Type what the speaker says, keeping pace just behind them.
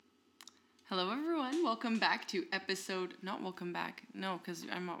Hello, everyone. Welcome back to episode... Not welcome back. No, because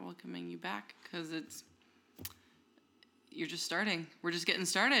I'm not welcoming you back, because it's... You're just starting. We're just getting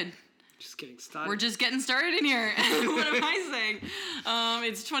started. Just getting started. We're just getting started in here. What am I saying?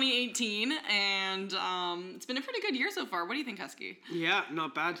 It's 2018, and it's been a pretty good year so far. What do you think, Husky? Yeah,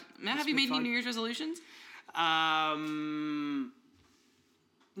 not bad. Matt, have you made any New Year's resolutions?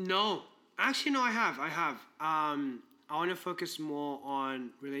 No. Actually, no, I have. I want to focus more on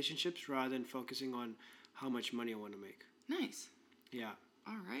relationships rather than focusing on how much money I want to make. Nice. Yeah.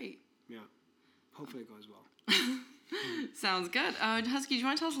 All right. Yeah. Hopefully it goes well. Sounds good. Husky, do you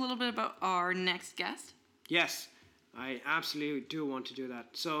want to tell us a little bit about our next guest? Yes, I absolutely do want to do that.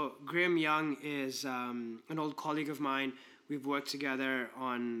 So Graham Young is an old colleague of mine. We've worked together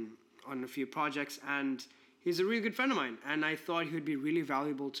on a few projects, and he's a really good friend of mine. And I thought he would be really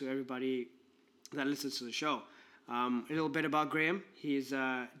valuable to everybody that listens to the show. A little bit about Graham. He's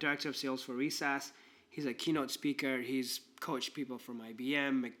Director of Sales for Resas. He's a keynote speaker. He's coached people from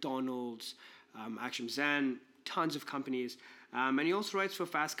IBM, McDonald's, Action Zen, tons of companies. And he also writes for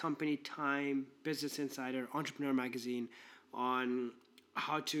Fast Company, Time, Business Insider, Entrepreneur Magazine on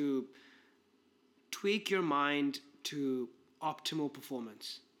how to tweak your mind to optimal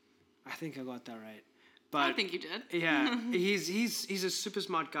performance. I think I got that right. But I think you did. Yeah, he's a super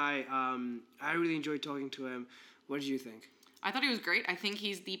smart guy. I really enjoyed talking to him. What did you think? I thought he was great. I think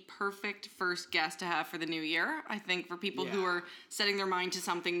he's the perfect first guest to have for the new year. I think for people who are setting their mind to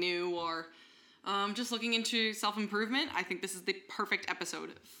something new or just looking into self-improvement, I think this is the perfect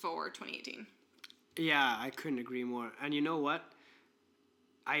episode for 2018. Yeah, I couldn't agree more. And you know what?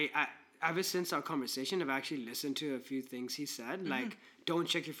 I ever since our conversation, I've actually listened to a few things he said. Mm-hmm. Like, don't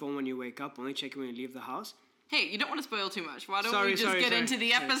check your phone when you wake up. Only check it when you leave the house. Hey, you don't want to spoil too much. Why don't we just get into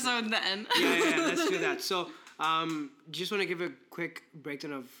the episode then? Yeah, let's do that. So, just want to give a quick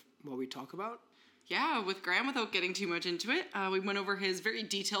breakdown of what we talk about. Yeah, with Graham, without getting too much into it, we went over his very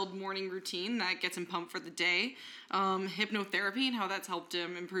detailed morning routine that gets him pumped for the day, hypnotherapy and how that's helped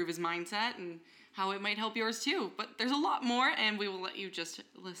him improve his mindset and how it might help yours too. But there's a lot more, and we will let you just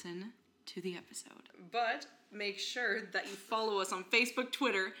listen to the episode. But make sure that you follow us on Facebook,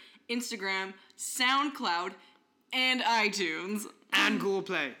 Twitter, Instagram, SoundCloud, and iTunes. And Google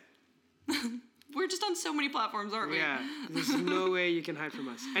Play. We're just on so many platforms, aren't we? Yeah, there's no way you can hide from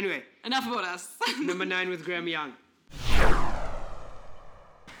us. Anyway. Enough about us. Number 9 with Graham Young.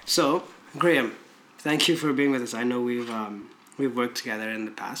 So, Graham, thank you for being with us. I know we've worked together in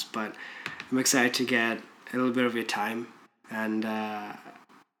the past, but I'm excited to get a little bit of your time and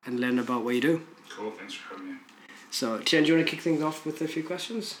learn about what you do. Cool, thanks for having me. So, Tian, do you want to kick things off with a few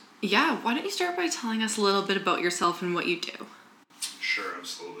questions? Yeah, why don't you start by telling us a little bit about yourself and what you do? Sure,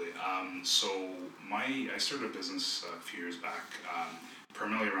 absolutely. I started a business a few years back,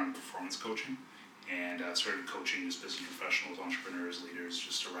 primarily around performance coaching, and started coaching just business professionals, entrepreneurs, leaders,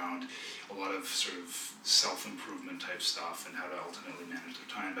 just around a lot of sort of self-improvement type stuff and how to ultimately manage their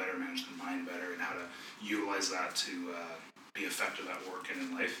time better, manage their mind better, and how to utilize that to be effective at work and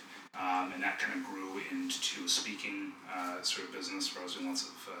in life. And that kind of grew into a speaking sort of business where I was doing lots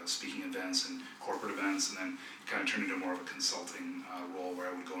of speaking events and corporate events, and then kind of turned into more of a consulting role where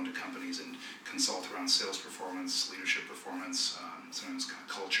I would go into companies and consult around sales performance, leadership performance, sometimes kind of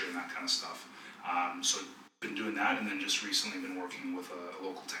culture and that kind of stuff. So I've been doing that, and then just recently been working with a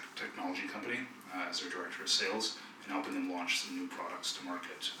local technology company as their director of sales and helping them launch some new products to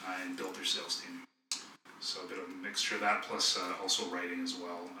market and build their sales team. So a bit of a mixture of that, plus also writing as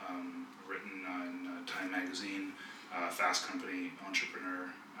well. Written in Time Magazine, Fast Company, Entrepreneur,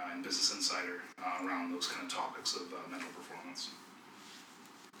 and Business Insider around those kind of topics of mental performance.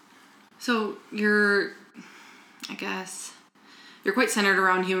 So you're quite centered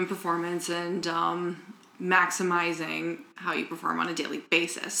around human performance and maximizing how you perform on a daily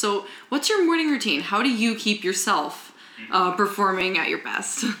basis. So what's your morning routine? How do you keep yourself performing at your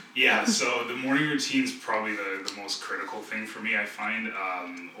best? Yeah, so the morning routine is probably the most critical thing for me. I find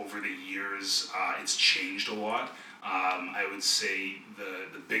over the years it's changed a lot. I would say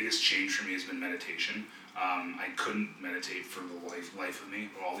the biggest change for me has been meditation. I couldn't meditate for the life of me,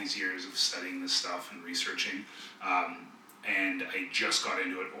 all these years of studying this stuff and researching. And I just got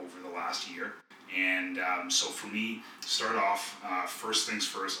into it over the last year. And so for me, start off, first things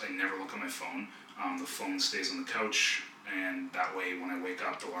first, I never look at my phone. The phone stays on the couch, and that way when I wake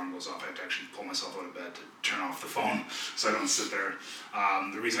up, the alarm goes off. I have to actually pull myself out of bed to turn off the phone so I don't sit there.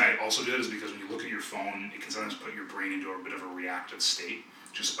 The reason I also do it is because when you look at your phone, it can sometimes put your brain into a bit of a reactive state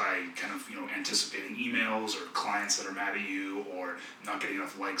just by kind of, anticipating emails or clients that are mad at you or not getting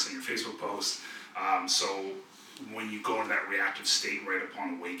enough likes on your Facebook post. So when you go into that reactive state right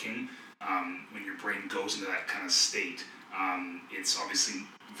upon waking, when your brain goes into that kind of state, it's obviously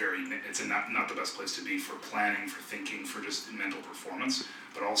it's not the best place to be for planning, for thinking, for just mental performance.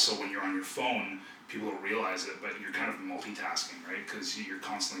 But also when you're on your phone, people don't realize it, but you're kind of multitasking, right? Because you're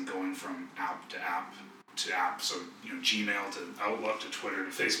constantly going from app to app to app. So, Gmail to Outlook to Twitter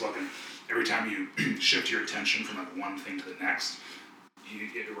to Facebook, and every time you shift your attention from like one thing to the next,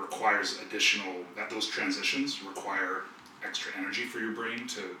 it requires those transitions require extra energy for your brain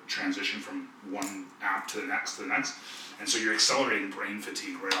to transition from one app to the next to the next. And so you're accelerating brain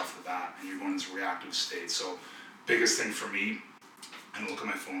fatigue right off the bat, and you're going in this reactive state. So biggest thing for me, I don't look at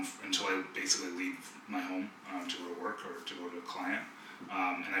my phone until I basically leave my home to go to work or to go to a client.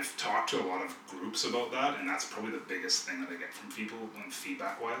 And I've talked to a lot of groups about that, and that's probably the biggest thing that I get from people,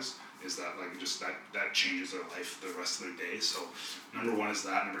 feedback-wise, is that like just that changes their life the rest of their day. So number one is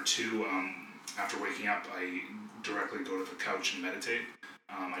that. Number two, after waking up, I directly go to the couch and meditate.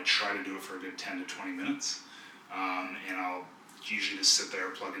 I try to do it for a good 10 to 20 minutes, and I'll usually just sit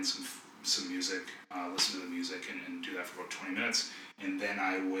there, plug in some music, listen to the music, and do that for about 20 minutes. And then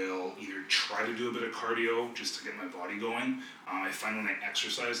I will either try to do a bit of cardio just to get my body going. I find when I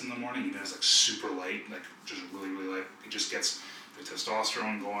exercise in the morning, even if it's like super light, like just really, really light, it just gets the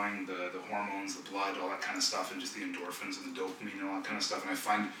testosterone going, the hormones, the blood, all that kind of stuff, and just the endorphins and the dopamine and all that kind of stuff. And I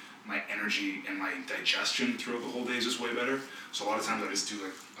find my energy and my digestion throughout the whole day is just way better. So a lot of times I just do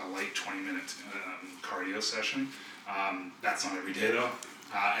like a light 20-minute cardio session. That's not every day though.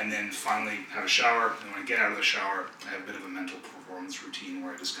 And then finally have a shower. And when I get out of the shower, I have a bit of a mental performance routine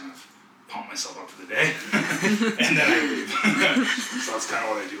where I just kind of pump myself up for the day, and then I leave. So that's kind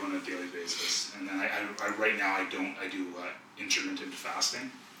of what I do on a daily basis. And then I right now I do intermittent fasting.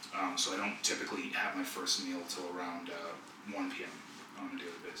 So I don't typically have my first meal till around 1 p.m. on a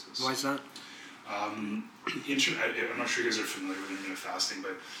daily basis. Why is that? I'm not sure you guys are familiar with intermittent fasting,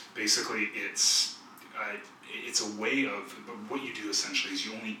 but basically it's a way of, but what you do essentially is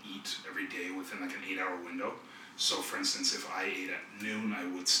you only eat every day within like an 8-hour window. So for instance, if I ate at noon, I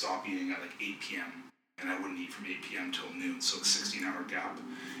would stop eating at like 8 p.m. and I wouldn't eat from 8 p.m. till noon, so a 16-hour gap.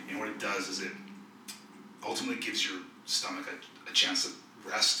 And what it does is it ultimately gives your stomach a chance to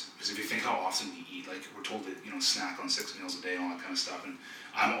rest. Because if you think how often we eat, like we're told to snack on 6 meals a day and all that kind of stuff, and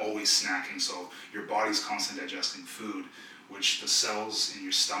I'm always snacking, so your body's constantly digesting food, which the cells in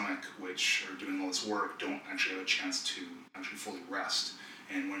your stomach, which are doing all this work, don't actually have a chance to actually fully rest.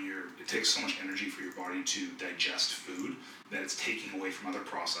 And when it takes so much energy for your body to digest food that it's taking away from other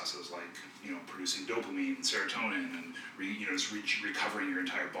processes like producing dopamine and serotonin and recovering your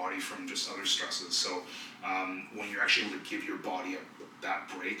entire body from just other stresses. So when you're actually able to give your body that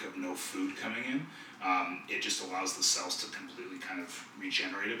break of no food coming in, it just allows the cells to completely kind of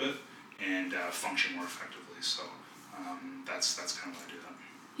regenerate a bit and function more effectively. So that's kind of why I do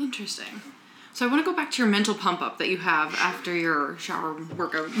that. Interesting. So I want to go back to your mental pump up that you have after your shower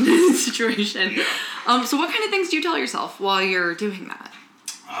workout situation. Yeah. So what kind of things do you tell yourself while you're doing that?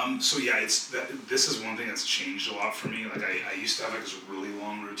 This is one thing that's changed a lot for me. Like I used to have like this really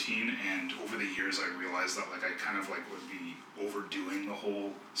long routine, and over the years I realized that like I kind of like would be overdoing the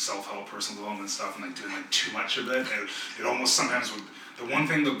whole self-help, personal development stuff, and like doing like too much of it. And it almost sometimes would.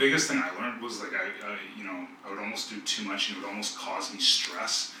 The biggest thing I learned was like I would almost do too much, and it would almost cause me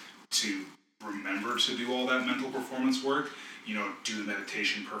stress to remember to do all that mental performance work. Do the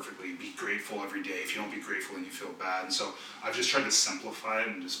meditation perfectly, be grateful every day. If you don't be grateful, then you feel bad. And so I've just tried to simplify it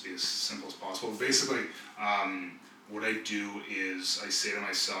and just be as simple as possible. Basically, what I do is I say to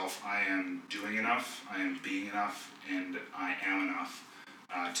myself, I am doing enough, I am being enough, and I am enough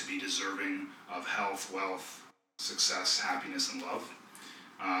to be deserving of health, wealth, success, happiness, and love.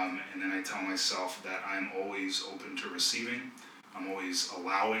 And then I tell myself that I'm always open to receiving, I'm always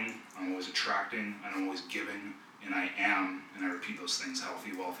allowing, I'm always attracting, and I'm always giving, and I am, and I repeat those things,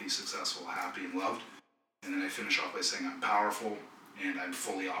 healthy, wealthy, successful, happy, and loved. And then I finish off by saying I'm powerful and I'm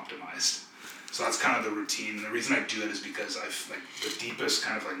fully optimized. So that's kind of the routine. And the reason I do that is because I've like the deepest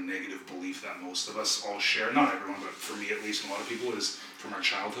kind of like negative belief that most of us all share, not everyone, but for me at least, and a lot of people, is from our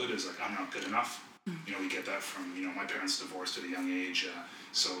childhood, is like, I'm not good enough. We get that from, my parents divorced at a young age.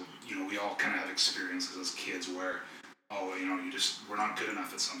 So we all kind of have experiences as kids where, we're not good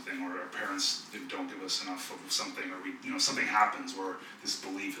enough at something, or our parents don't give us enough of something, or something happens where this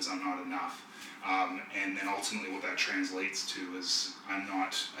belief is I'm not enough. And then ultimately what that translates to is I'm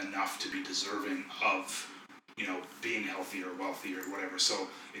not enough to be deserving of, being healthy or wealthy or whatever. So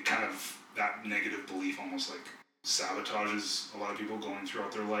it kind of, that negative belief almost like sabotages a lot of people going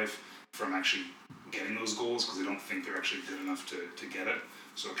throughout their life from actually getting those goals because they don't think they're actually good enough to get it.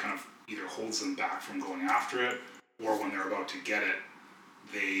 So it kind of either holds them back from going after it, or when they're about to get it,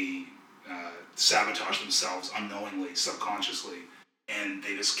 they sabotage themselves unknowingly, subconsciously, and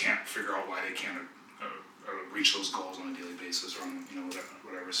they just can't figure out why they can't reach those goals on a daily basis or on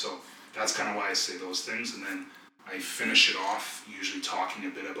whatever. So that's kind of why I say those things, and then I finish it off usually talking a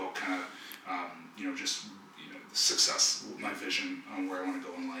bit about kind of just success, my vision on where I want to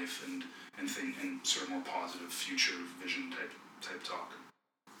go in life, and sort of more positive future vision type talk.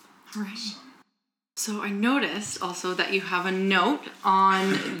 All right. So I noticed also that you have a note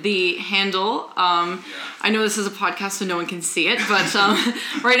on the handle. I know this is a podcast, so no one can see it, but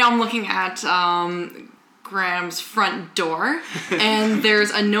right now I'm looking at Graham's front door, and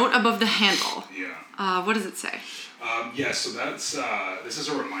there's a note above the handle. Yeah. What does it say? So that's this is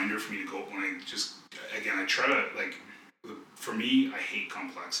a reminder for me to go when I try to, like, for me, I hate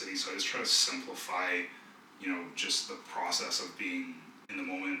complexity, so I just try to simplify, just the process of being in the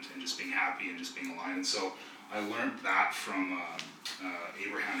moment and just being happy and just being aligned. And so I learned that from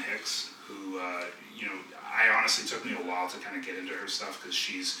Abraham Hicks, who, I honestly took me a while to kind of get into her stuff because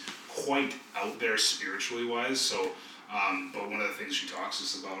she's quite out there spiritually wise. So, but one of the things she talks to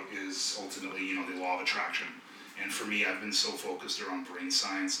us about is ultimately, the law of attraction. And for me, I've been so focused around brain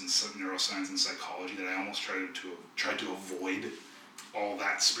science and neuroscience and psychology that I almost tried to avoid all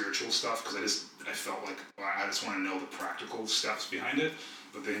that spiritual stuff because I felt like I just want to know the practical steps behind it.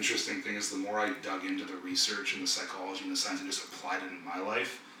 But the interesting thing is the more I dug into the research and the psychology and the science and just applied it in my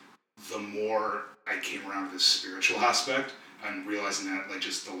life, the more I came around to this spiritual aspect and realizing that, like,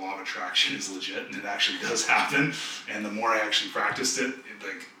 just the law of attraction is legit and it actually does happen. And the more I actually practiced it,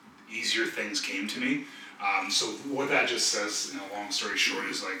 like, easier things came to me. So what that just says, in a long story short,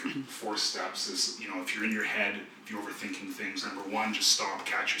 is like 4 steps. Is, if you're in your head, if you're overthinking things, number 1, just stop,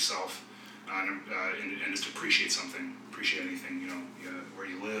 catch yourself, and just appreciate something, appreciate anything. Where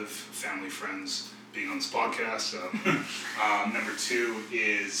you live, family, friends, being on this podcast. Number 2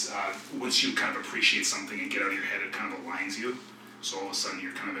 is once you kind of appreciate something and get out of your head, it kind of aligns you. So all of a sudden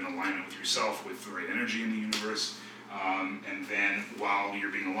you're kind of in alignment with yourself, with the right energy in the universe. And then while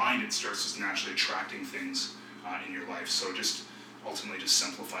you're being aligned, it starts just naturally attracting things in your life. So just ultimately just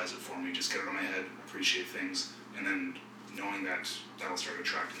simplifies it for me. Just get it out of my head, appreciate things, and then knowing that that'll start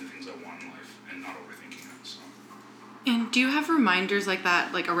attracting the things I want in life and not overthinking it. So. And do you have reminders like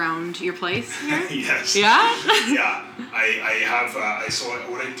that, like around your place here? Yes. Yeah? Yeah. I have, so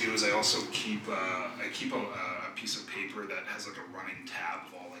what I do is I also keep a piece of paper that has like a running tab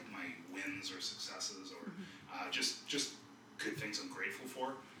of all like my wins or successes or just good things I'm grateful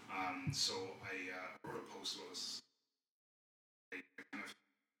for. So I wrote a post about this. I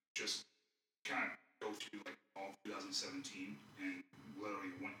kind of go through like all 2017 and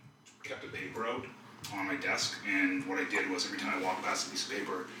literally kept a paper out on my desk. And what I did was every time I walked past a piece of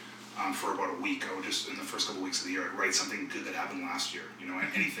paper for about a week, I would just, in the first couple of weeks of the year, I'd write something good that happened last year.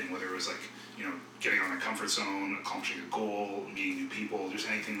 Anything, whether it was like, getting out of my comfort zone, accomplishing a goal, meeting new people, just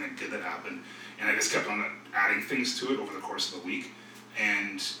anything good that happened. And I just kept on adding things to it over the course of the week.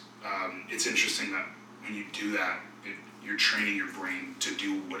 And it's interesting that when you do that, you're training your brain to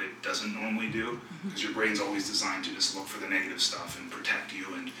do what it doesn't normally do, because your brain's always designed to just look for the negative stuff and protect you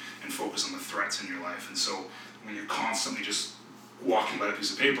and focus on the threats in your life. And so when you're constantly just walking by a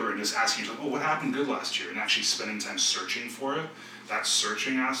piece of paper and just asking yourself, what happened good last year, and actually spending time searching for it, that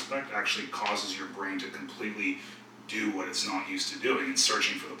searching aspect actually causes your brain to completely do what it's not used to doing and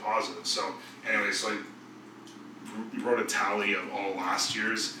searching for the positive. So anyway, so I wrote a tally of all last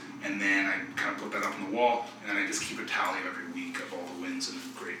year's, and then I kind of put that up on the wall, and then I just keep a tally of every week of all the wins and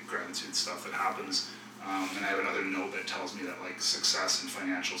great gratitude stuff that happens. And I have another note that tells me that like success and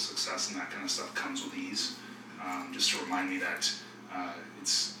financial success and that kind of stuff comes with ease, just to remind me that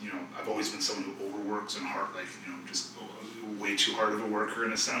it's, I've always been someone who overworks and just way too hard of a worker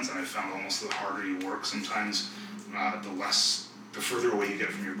in a sense, and I found almost the harder you work sometimes, the further away you get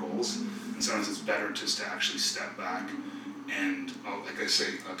from your goals, and sometimes it's better just to actually step back and, like I say,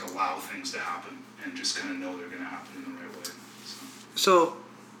 like allow things to happen and just kind of know they're going to happen in the right way. So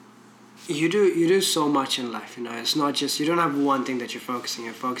you do so much in life, it's not just, you don't have one thing that you're focusing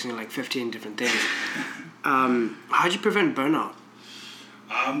on like 15 different things. How do you prevent burnout?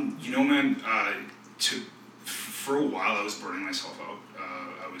 Man, for a while I was burning myself out.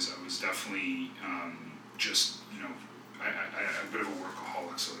 I was definitely I'm a bit of a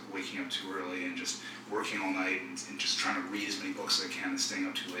workaholic, so like waking up too early and just working all night and just trying to read as many books as I can and staying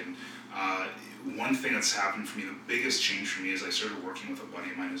up too late. And one thing that's happened for me, the biggest change for me, is I started working with a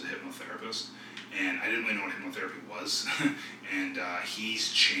buddy of mine who's a hypnotherapist, and I didn't really know what hypnotherapy was, and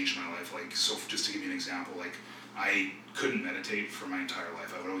he's changed my life. Like, so just to give you an example, like I couldn't meditate for my entire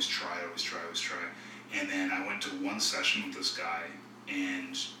life. I would always try, and then I went to one session with this guy,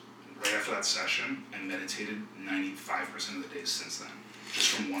 and right after after that session, I meditated 95% of the days since then, just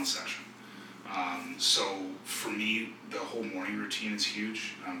from one session. So for me, the whole morning routine is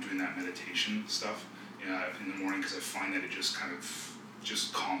huge. Doing that meditation stuff in the morning, because I find that it just kind of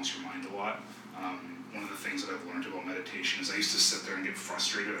just calms your mind a lot. One of the things that I've learned about meditation is I used to sit there and get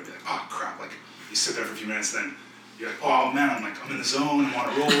frustrated. I'd be like, oh crap, like you sit there for a few minutes, then you're like, oh man, I'm in the zone, I'm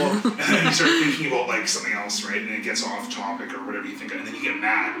on a roll, and then you start thinking about like something else, right? And it gets off topic or whatever you think, and then you get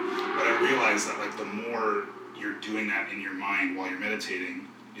mad. But I realized that like the more you're doing that in your mind while you're meditating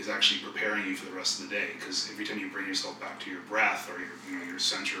is actually preparing you for the rest of the day. Because every time you bring yourself back to your breath or your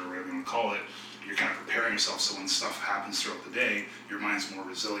center or whatever you want to call it, you're kind of preparing yourself so when stuff happens throughout the day, your mind's more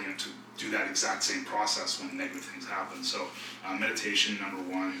resilient to do that exact same process when negative things happen. So meditation, number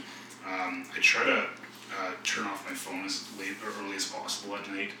one. I try to turn off my phone as late or early as possible at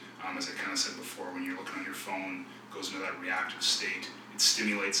night. As I kind of said before, when you're looking on your phone, it goes into that reactive state. It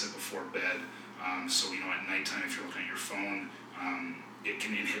stimulates it before bed. So at nighttime, if you're looking at your phone, it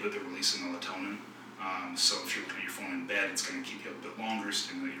can inhibit the release of melatonin. So if you're looking at your phone in bed, it's going to keep you up a bit longer,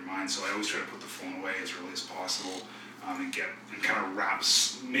 stimulate your mind. So I always try to put the phone away as early as possible, and kind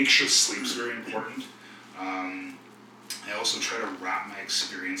of make sure sleep's very important. I also try to wrap my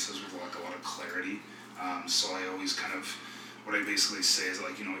experiences with like a lot of clarity. So I always what I basically say is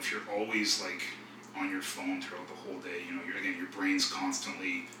like, if you're always like on your phone throughout the whole day, your brain's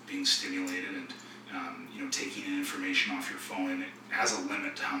constantly being stimulated and taking in information off your phone, and it has a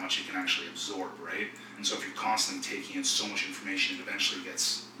limit to how much it can actually absorb, right? And so if you're constantly taking in so much information, it eventually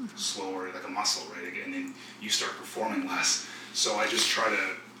gets slower, like a muscle, right? And then you start performing less. So I just try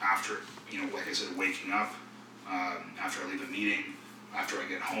to, after, like I said, waking up, after I leave a meeting, after I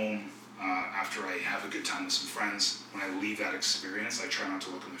get home, after I have a good time with some friends, when I leave that experience, I try not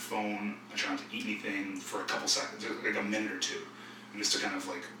to look at my phone, I try not to eat anything for a couple seconds, like a minute or two, and just to kind of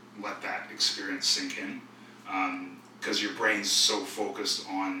like let that experience sink in. Because your brain's so focused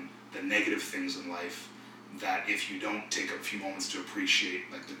on the negative things in life that if you don't take a few moments to appreciate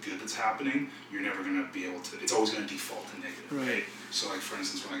like the good that's happening, you're never going to be able to, it's always going to default to negative, right? So like for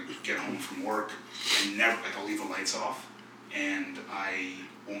instance, when I get home from work, I'll leave the lights off and I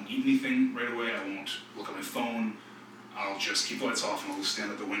won't eat anything right away, I won't look at my phone, I'll just keep the lights off and I'll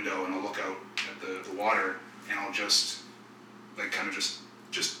stand at the window and I'll look out at the water and I'll just like kind of just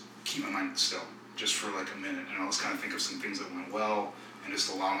keep my mind still just for like a minute, and I'll just kind of think of some things that went well and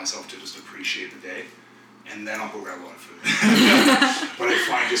just allow myself to just appreciate the day, and then I'll go grab a lot of food. But I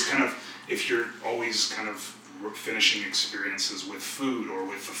find just kind of, if you're always kind of finishing experiences with food or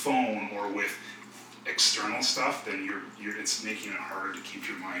with the phone or with external stuff, then it's making it harder to keep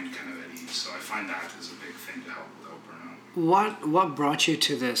your mind kind of at ease. So I find that is a big thing to help without burnout. What brought you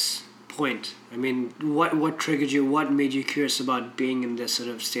to this point? I mean, what triggered you? What made you curious about being in this sort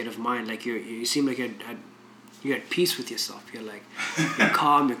of state of mind? Like you seem like you're at peace with yourself. You're like you're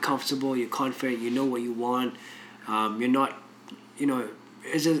calm, you're comfortable, you're confident, you know what you want. You're not,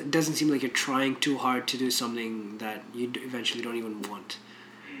 it doesn't seem like you're trying too hard to do something that you eventually don't even want.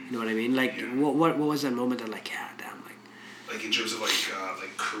 You know what I mean? Like what was that moment that like, yeah, damn, like in terms of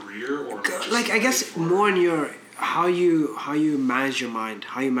like career or like I guess more in your how you manage your mind,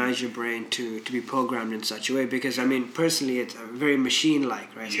 how you manage your brain to be programmed in such a way. Because I mean, personally, it's very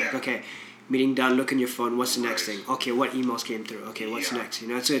machine-like, right? It's like, okay, meeting done, look in your phone, what's the next thing? Okay, what emails came through? Okay, what's next?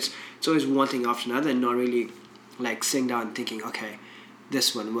 So it's always one thing after another, and not really like sitting down and thinking, okay,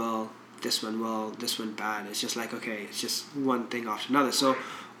 this one well, this one well, this one bad. It's just like, okay, it's just one thing after another. So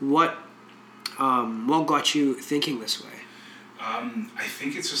what got you thinking this way? I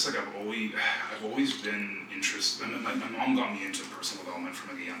think it's just like I've always been interested. My mom got me into personal development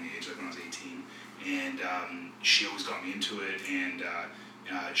from like a young age, like when I was 18, and she always got me into it. And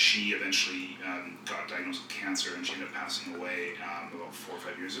she eventually got diagnosed with cancer, and she ended up passing away about 4 or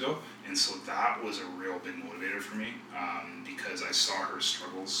 5 years ago. And so that was a real big motivator for me, because I saw her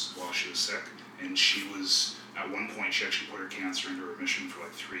struggles while she was sick, and she was at one point she actually put her cancer into remission for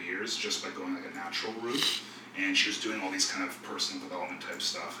like 3 years just by going like a natural route. And she was doing all these kind of personal development type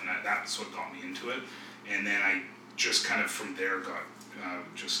stuff, and that's what got me into it. And then I just kind of from there got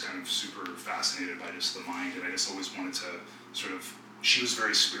just kind of super fascinated by just the mind, and I just always wanted to sort of, she was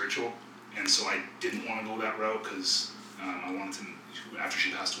very spiritual, and so I didn't want to go that route because I wanted to, after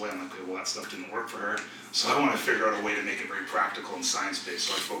she passed away, I'm like, okay, well that stuff didn't work for her, so I want to figure out a way to make it very practical and science-based,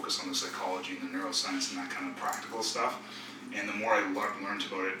 so I focus on the psychology and the neuroscience and that kind of practical stuff. And the more I learned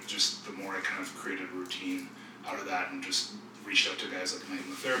about it, just the more I kind of created a routine out of that, and just reached out to guys like my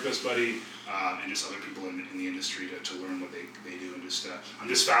therapist buddy, and just other people in the industry to learn what they do. And just I'm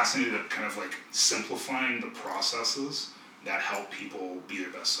just fascinated at kind of like simplifying the processes that help people be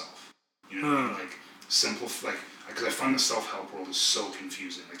their best self. You know what I mean? Like simplify, because I find the self-help world is so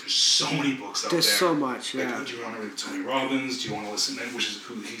confusing. Like there's so many books out There's there. so much, Like, yeah. do you want to read Tony Robbins? Do you want to listen?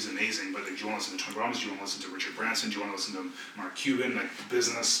 He's amazing, but like, do you want to listen to Tony Robbins? Do you want to listen to Richard Branson? Do you want to listen to Mark Cuban? Like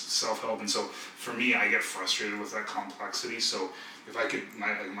business, self-help, and so for me, I get frustrated with that complexity. So if I could,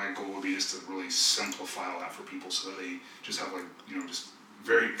 my goal would be just to really simplify all that for people, so that they just have like just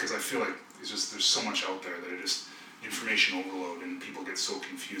very, because I feel like it's just there's so much out there that it just information overload, and people get so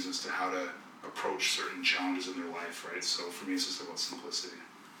confused as to how to approach certain challenges in their life, right? So for me, it's just about simplicity.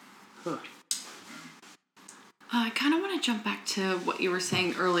 Huh. I kind of want to jump back to what you were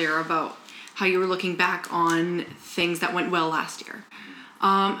saying earlier about how you were looking back on things that went well last year.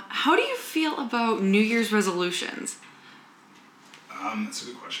 How do you feel about New Year's resolutions? That's a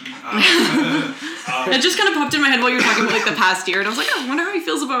good question. It just kind of popped in my head while you were talking about like the past year, and I was like, oh, I wonder how he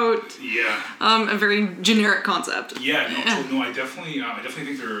feels about a very generic concept. Yeah, no, I definitely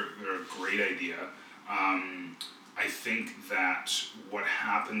think they're a great idea. I think that what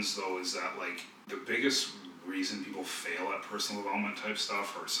happens though is that like the biggest reason people fail at personal development type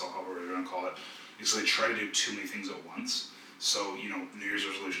stuff or self-help, whatever you want to call it, is they try to do too many things at once. So New Year's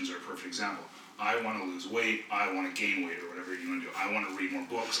resolutions are a perfect example. I want to lose weight, I want to gain weight, or whatever you want to do. I want to read more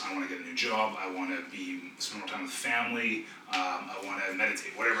books, I want to get a new job, I want to spend more time with family, I want to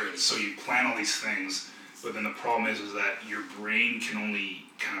meditate, whatever it is. So you plan all these things, but then the problem is that your brain can only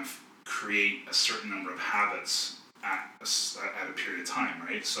kind of create a certain number of habits at a period of time,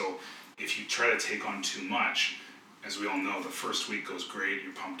 right? So if you try to take on too much, as we all know, the first week goes great,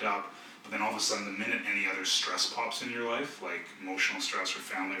 you're pumped up, but then all of a sudden, the minute any other stress pops in your life, like emotional stress or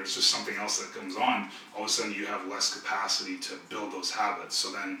family, or it's just something else that comes on, all of a sudden you have less capacity to build those habits.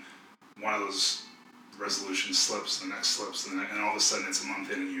 So then one of those resolutions slips, the next slips, and all of a sudden it's a month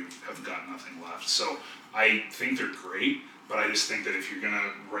in and you have got nothing left. So I think they're great, but I just think that if you're going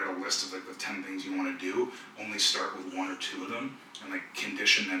to write a list of like the 10 things you want to do, only start with 1 or 2 of them and like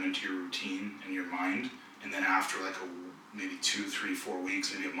condition them into your routine and your mind. And then after like maybe 2, 3, 4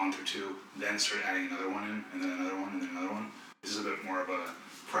 weeks, maybe a month or 2, then start adding another one in, and then another one, and then another one. This is a bit more of a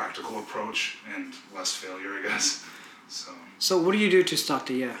practical approach and less failure, I guess. So what do you do to start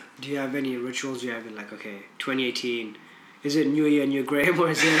the year? Do you have any rituals? You have like, okay, 2018, is it New Year, New Graham, or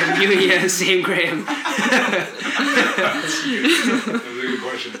is it New Year, same Graham? That's a good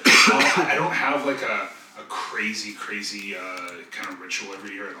question. I don't have like a crazy kind of ritual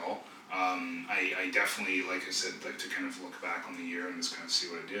every year at all. I definitely, like I said, like to kind of look back on the year and just kind of see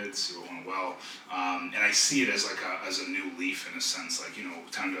what I did, see what went well, and I see it as like as a new leaf in a sense, like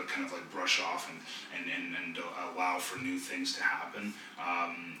time to kind of like brush off and allow for new things to happen,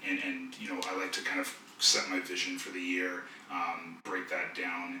 and I like to kind of set my vision for the year, break that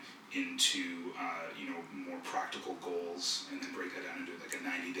down into more practical goals, and then break that down into like a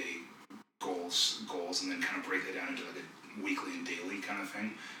 90-day goals, and then kind of break that down into like a weekly and daily kind of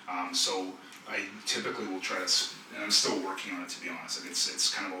thing. So I typically will try to, and I'm still working on it, to be honest. Like it's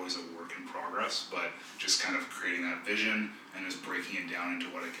kind of always a work in progress, but just kind of creating that vision and just breaking it down into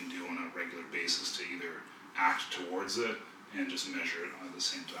what I can do on a regular basis to either act towards it and just measure it at the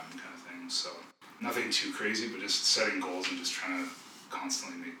same time kind of thing. So nothing too crazy, but just setting goals and just trying to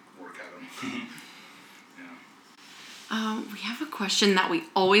constantly work at them. We have a question that we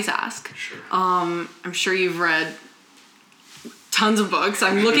always ask. Sure. I'm sure you've read tons of books.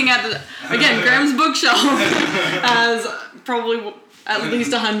 I'm looking at, again, Graham's bookshelf has probably at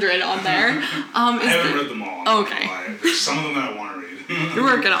least 100 on there. I haven't read them all. Okay. There's some of them that I want to read. You're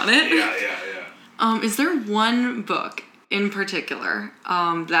working on it? Yeah. Is there one book in particular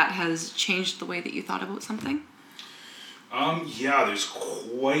that has changed the way that you thought about something? Yeah, there's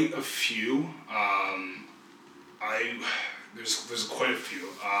quite a few. There's quite a few.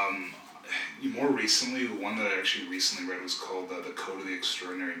 More recently, the one that I actually recently read was called The Code of the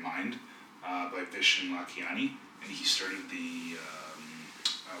Extraordinary Mind by Vishen Lakhiani, and he started the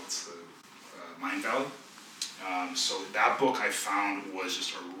Mind Valley. So that book I found was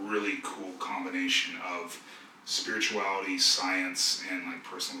just a really cool combination of spirituality, science, and like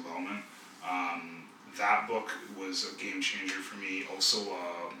personal development. That book was a game changer for me. Also,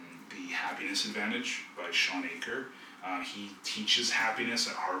 The Happiness Advantage by Sean Aker. He teaches happiness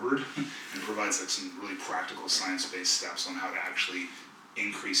at Harvard and provides like some really practical science-based steps on how to actually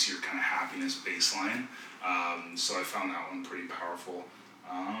increase your kind of happiness baseline. So I found that one pretty powerful.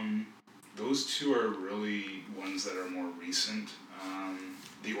 Those two are really ones that are more recent.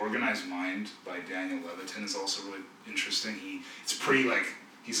 The Organized Mind by Daniel Levitin is also really interesting. It's pretty like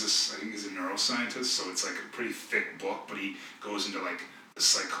I think he's a neuroscientist, so it's like a pretty thick book, but he goes into like the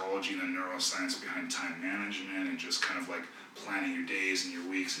psychology and the neuroscience behind time management and just kind of like planning your days and your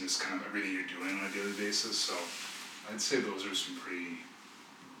weeks and just kind of everything you're doing on a daily basis. So I'd say those are some pretty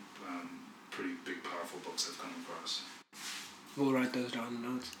big, powerful books I've come across. We'll write those down in the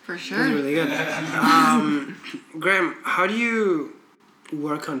notes. For sure. Those are really good. Graham, how do you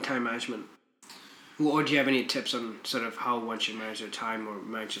work on time management? Or do you have any tips on sort of how one should manage their time or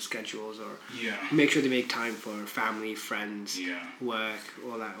manage their schedules or make sure they make time for family, friends, work,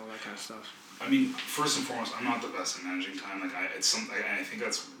 all that kind of stuff? I mean, first and foremost, I'm not the best at managing time. Like, I think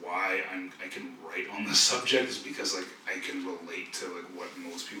that's why I can write on this subject, is because like I can relate to like what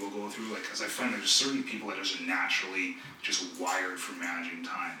most people go through. Like, because I find there's certain people that are just naturally just wired for managing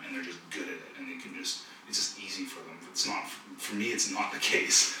time, and they're just good at it, and it's just easy for them. It's not for me. It's not the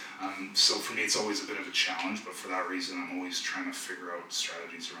case. So for me, it's always a bit of a challenge. But for that reason, I'm always trying to figure out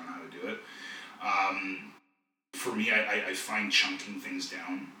strategies around how to do it. For me, I find chunking things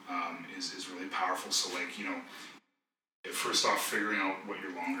down is really powerful. So like, first off, figuring out what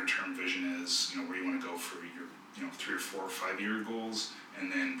your longer term vision is, where you want to go for your 3 or 4 or 5 year goals,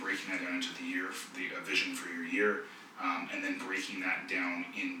 and then breaking that down into the vision for your year, and then breaking that down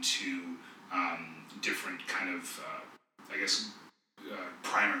into different kind of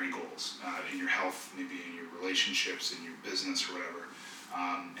primary goals in your health, maybe in your relationships, in your business, or whatever.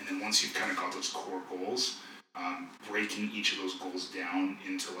 And then once you've kind of got those core goals, breaking each of those goals down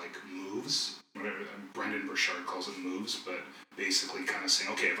into like moves. Whatever Brendan Burchard calls it, moves, but basically kind of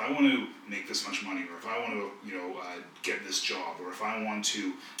saying, okay, if I want to make this much money, or if I want to get this job, or if I want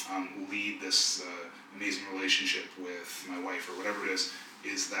to lead this amazing relationship with my wife, or whatever it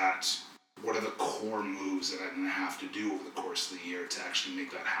is that what are the core moves that I'm going to have to do over the course of the year to actually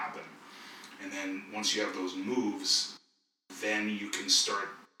make that happen? And then once you have those moves, then you can start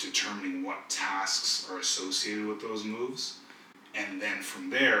determining what tasks are associated with those moves. And then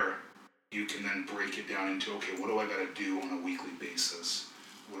from there, you can then break it down into, okay, what do I got to do on a weekly basis?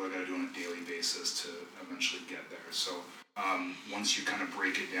 What do I got to do on a daily basis to eventually get there? So once you kind of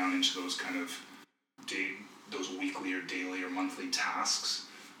break it down into those kind of those weekly or daily or monthly tasks,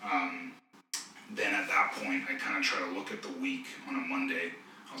 then at that point, I kind of try to look at the week on a Monday.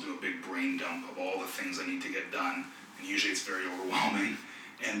 I'll do a big brain dump of all the things I need to get done. And usually it's very overwhelming.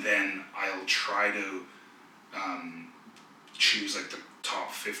 And then I'll try to choose like the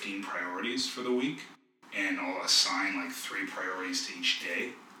top 15 priorities for the week. And I'll assign like 3 priorities to each day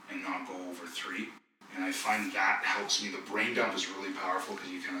and not go over 3. And I find that helps me. The brain dump is really powerful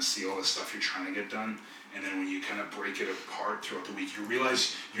because you kind of see all the stuff you're trying to get done. And then when you kind of break it apart throughout the week, you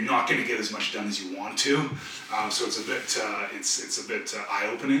realize you're not going to get as much done as you want to. So it's a bit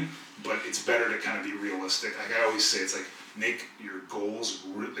eye-opening, but it's better to kind of be realistic. Like I always say, it's like make your goals,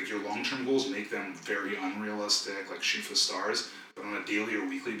 like your long-term goals, make them very unrealistic, like shoot for the stars. But on a daily or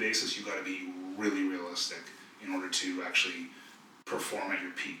weekly basis, you got to be really realistic in order to actually perform at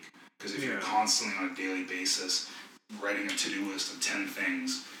your peak. Because if you're constantly on a daily basis writing a to-do list of 10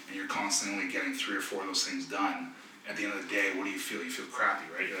 things, and you're constantly getting 3 or 4 of those things done, at the end of the day, what do you feel? You feel crappy,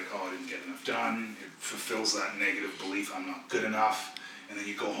 right? You're like, oh, I didn't get enough done. It fulfills that negative belief, I'm not good enough. And then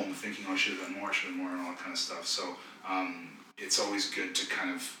you go home thinking, oh, I should have done more, and all that kind of stuff. So it's always good to kind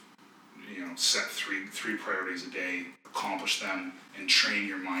of, set three priorities a day, accomplish them, and train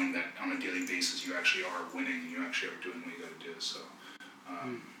your mind that on a daily basis you actually are winning, you actually are doing what you got to do. So,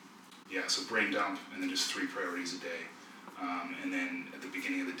 so brain dump, and then just 3 priorities a day. And then at the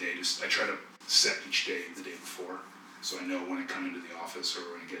beginning of the day, I try to set each day the day before, so I know when I come into the office or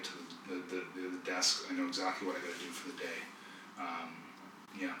when I get to the desk, I know exactly what I got to do for the day.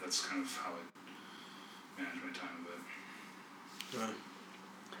 That's kind of how I manage my time a bit. Right.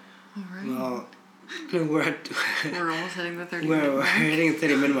 All right. Well, we're almost hitting the 30 we're minute mark. hitting the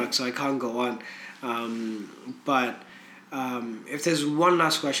 30-minute mark, so I can't go on. But if there's one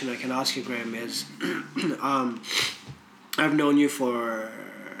last question I can ask you, Graham, is I've known you for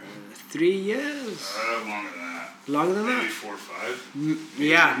 3 years. Longer than that. Longer than that? Maybe 4 or 5.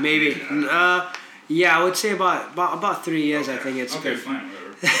 Yeah, maybe. I would say about 3 years. Okay. I think it's okay. Been. Fine, whatever.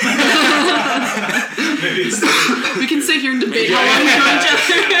 Maybe it's we can sit here and debate how long we know each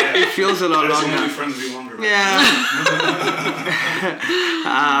other. It feels a lot longer. I just friends be longer. Yeah.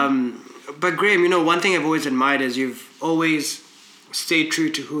 But Graham, one thing I've always admired is you've always stayed true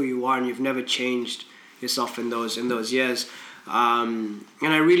to who you are, and you've never changed yourself in those years. And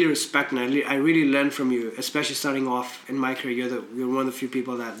I really respect and I really learned from you, especially starting off in my career. You're one of the few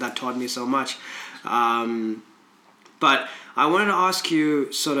people that taught me so much. But I wanted to ask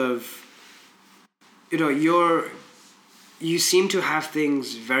you sort of, you seem to have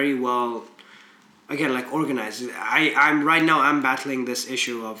things very well, again, like organized. I'm battling this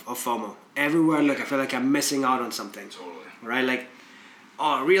issue of FOMO. Everywhere I look, I feel like I'm missing out on something. Totally. right? Like,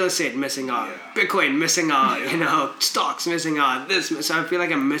 oh, real estate missing out, Yeah. Bitcoin missing out, Yeah. you know, stocks missing out, so I feel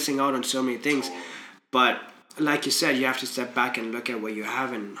like I'm missing out on so many things. Totally. But like you said, you have to step back and look at what you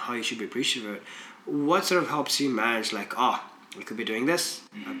have and how you should be appreciative of it. What sort of helps you manage, like, oh, we could be doing this,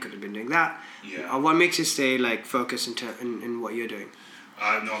 I could have been doing that. Yeah. What makes you stay like focused in what you're doing?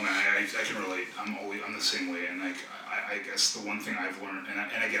 No, man, I can relate. I'm the same way, and like I guess the one thing I've learned,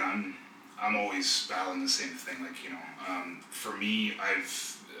 and again, I'm always battling the same thing. Like, you know, for me,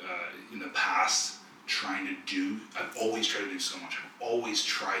 I've in the past I've always tried to do so much. I've always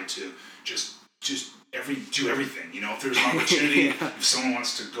tried to just do everything. You know, if there's an opportunity, Yeah. if someone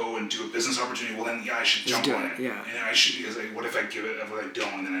wants to go and do a business opportunity, well then I should jump do on it, it. yeah. And I should, because what if I give it, what if I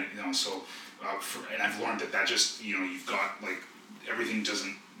don't, and then so. And I've learned that just, you know, you've got like everything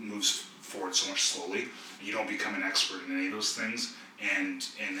moves forward so much slowly. You don't become an expert in any of those things, and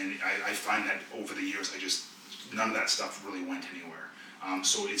then I find that over the years none of that stuff really went anywhere.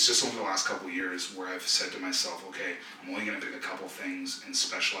 So it's just over the last couple of years where I've said to myself, okay, I'm only going to pick a couple things and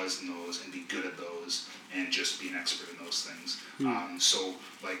specialize in those and be good at those and just be an expert in those things. So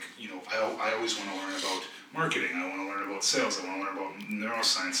like, you know, I always want to learn about marketing. I want to learn about sales. I want to learn about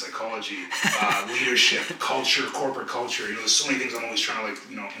neuroscience, psychology, leadership, culture, corporate culture. You know, there's so many things I'm always trying to, like,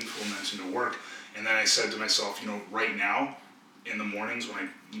 you know, implement into work. And then I said to myself, you know, right now in the mornings when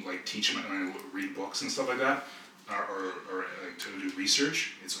I like teach when I read books and stuff like that, or like to do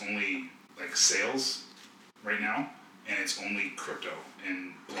research, it's only like sales right now, and it's only crypto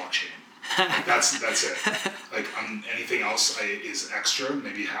and blockchain. Like, that's it. Like anything else is extra.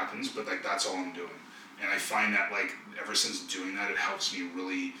 Maybe it happens, but like that's all I'm doing. And I find that like ever since doing that, it helps me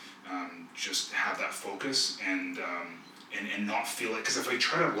really just have that focus and not feel it. Because if I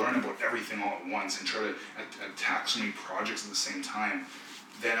try to learn about everything all at once and try to attack so many projects at the same time,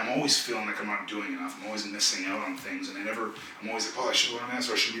 then I'm always feeling like I'm not doing enough. I'm always missing out on things, and I'm always like, oh, I should learn this,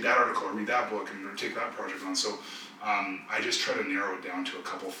 or I should read that article, or read that book, or take that project on. So I just try to narrow it down to a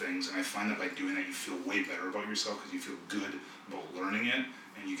couple things, and I find that by doing that, you feel way better about yourself because you feel good about learning it,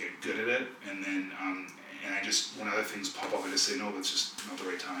 and you get good at it. And then, and I just, when other things pop up, I just say, no, that's just not the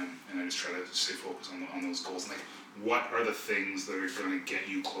right time, and I just try to stay focused on those goals. And like, what are the things that are going to get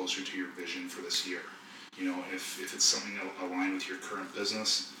you closer to your vision for this year? You know, if it's something aligned with your current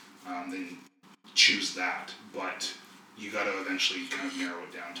business, then choose that. But you got to eventually kind of narrow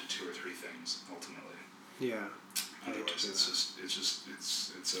it down to 2 or 3 things ultimately. Yeah. Otherwise,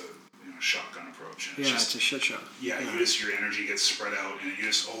 it's a, you know, shotgun approach. And It's a shit show. Yeah, your energy gets spread out, and you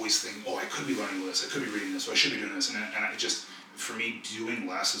just always think, oh, I could be learning this, I could be reading this, or I should be doing this, and I just, for me, doing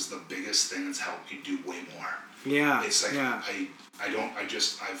less is the biggest thing that's helped me do way more. Yeah. It's like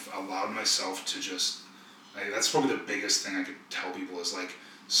I've allowed myself to just. That's probably the biggest thing I could tell people is like,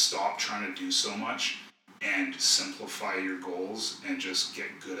 stop trying to do so much and simplify your goals and just get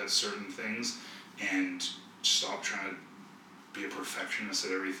good at certain things and stop trying to be a perfectionist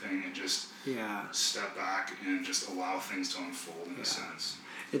at everything and just step back and just allow things to unfold in a sense.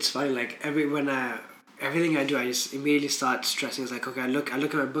 It's funny, like everything I do, I just immediately start stressing. It's like, okay, I look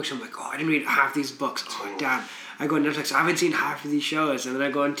at my books, I'm like, oh, I didn't read half these books. Oh, damn. I go on Netflix, I haven't seen half of these shows. And then I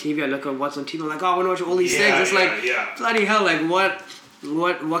go on TV, I look at what's on TV, I'm like, oh, I want to watch all these things. It's like, bloody hell, like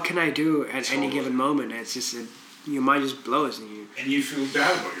what can I do at any given moment? And it's just, your mind just blows. And you feel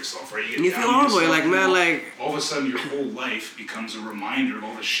bad about yourself, right? You feel horrible. You're like, man, like... All of a sudden, your whole life becomes a reminder of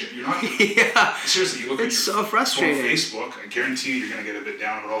all the shit you're not doing. Seriously, you look it's at your so frustrating. Facebook, I guarantee you're going to get a bit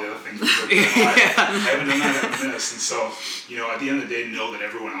down about all the other things you're doing. I haven't done that, I haven't missed. And so, you know, at the end of the day, know that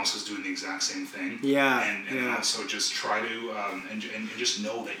everyone else is doing the exact same thing. And also just try to, and just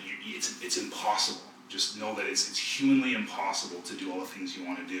know that it's impossible. Just know that it's humanly impossible to do all the things you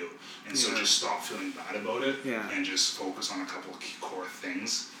want to do. And so just stop feeling bad about it and just focus on a couple of key core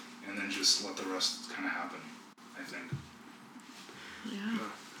things and then just let the rest kind of happen, I think. Yeah.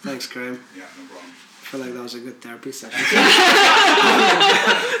 Thanks, Graham. Yeah, no problem. I feel like that was a good therapy session.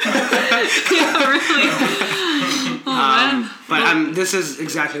 Yeah, really. Man. But this is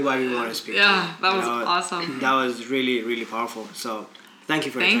exactly why we want to speak. Yeah, that was awesome. That was really, really powerful. So thank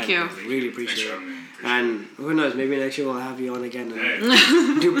you for your time. Thank you. Really appreciate it. Me. And who knows, maybe next year we'll have you on again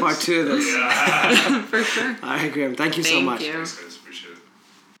and do part 2 of this. For sure. All right, Graham. Thank you so much. Thank you. Thanks, guys.